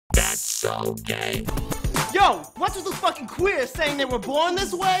So gay. Yo, what's with those fucking queers saying they were born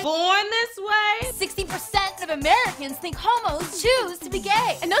this way? Born this way? 60% of Americans think homos choose to be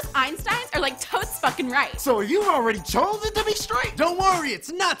gay. And those Einsteins are like totes fucking right. So you've already chosen to be straight? Don't worry, it's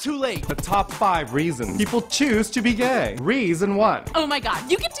not too late. The top 5 reasons people choose to be gay. Reason 1. Oh my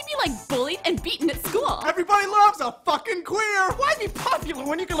god, you get to be like bullied and beaten at school. Everybody loves a fucking queer. Why be popular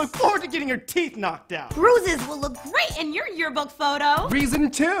when you can look forward to getting your teeth knocked out? Bruises will look great in your yearbook photo.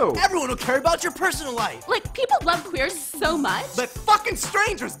 Reason 2. Everyone will care about your personal life. Like, people love queers so much. Let fucking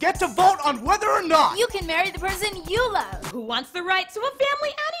strangers get to vote on whether or not You can marry the person you love. Who wants the right to a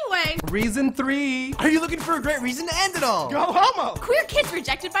family anyway? Reason 3. Are you looking for a great reason to end it all? go homo Queer kids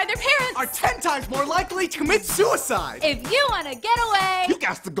rejected by their parents. are 10 times more likely to commit suicide. If you want to get away, You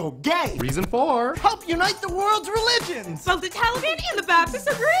got to go gay. Reason 4. Help unite the world's religions. Both the Taliban and the Baptists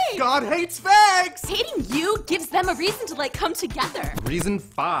agree. God hates fags. Hating you gives them a reason to like come together. Reason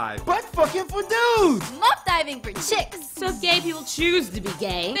 5. Butt fucking for dudes. muff diving for chicks. So if gay people choose to be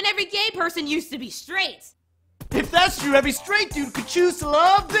gay, then every gay person used to be straight. If that's true, every straight dude could choose to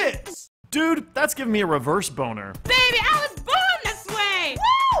love this. Dude, that's giving me a reverse boner. Baby, I was born this way!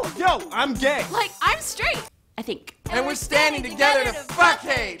 Woo! Yo, I'm gay. Like, I'm straight, I think. And we're standing together to fuck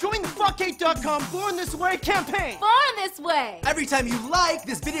hate. Join the fuckhate.com Born This Way campaign. Born this way. Every time you like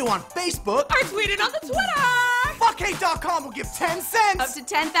this video on Facebook, Or tweet it on the Twitter! Fuckhate.com will give 10 Up cents. to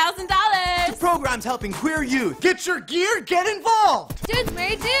 $10,000! programs helping queer youth. Get your gear, get involved. Dudes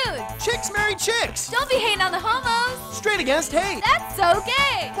marry dudes. Chicks marry chicks. Don't be hating on the homos. Straight against hate. That's so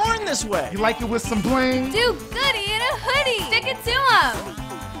gay. Born This Way. You like it with some bling? Do goody in a hoodie. Stick it to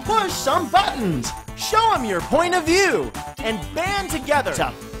 'em. Push some buttons. Show them your point of view. And band together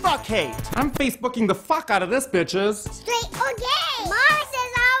to fuck hate. I'm Facebooking the fuck out of this, bitches. Straight or gay? Mama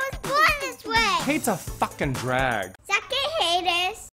says I was born this way. Hate's a fucking drag. Suck it, haters.